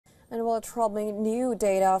And while troubling new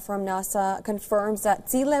data from NASA confirms that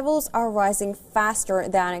sea levels are rising faster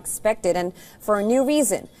than expected, and for a new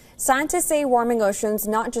reason. Scientists say warming oceans,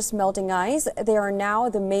 not just melting ice, they are now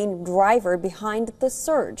the main driver behind the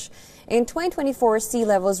surge. In 2024, sea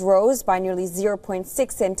levels rose by nearly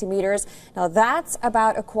 0.6 centimeters. Now that's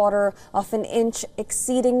about a quarter of an inch,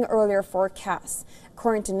 exceeding earlier forecasts.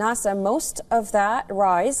 According to NASA, most of that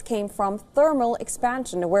rise came from thermal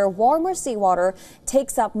expansion, where warmer seawater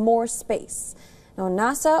takes up more space. Now,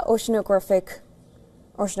 NASA oceanographer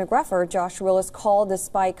Josh Willis called the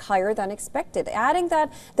spike higher than expected, adding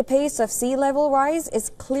that the pace of sea level rise is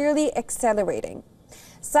clearly accelerating.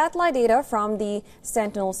 Satellite data from the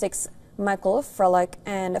Sentinel-6 Michael Frelick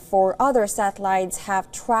and 4 other satellites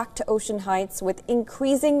have tracked ocean heights with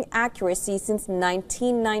increasing accuracy since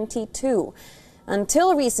 1992.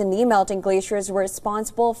 Until recently, melting glaciers were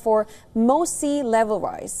responsible for most sea level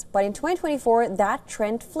rise. But in 2024, that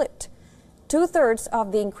trend flipped. 2/3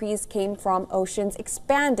 of the increase came from oceans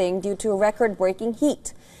expanding due to record-breaking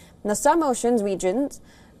heat. Now, some ocean regions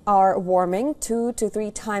are warming 2 to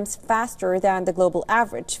 3 times faster than the global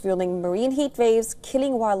average, fueling marine heat waves,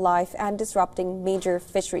 killing wildlife, and disrupting major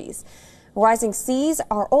fisheries. Rising seas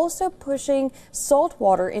are also pushing salt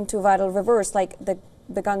water into vital rivers like the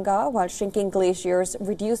Ganga, while shrinking glaciers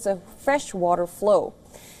reduce the freshwater flow.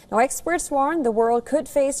 Now, experts warn the world could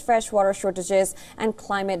face freshwater shortages and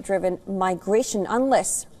climate-driven migration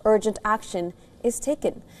unless urgent action is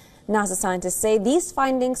taken. NASA scientists say these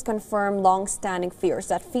findings confirm long-standing fears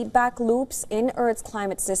that feedback loops in Earth's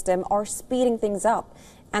climate system are speeding things up,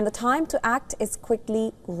 and the time to act is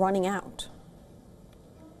quickly running out.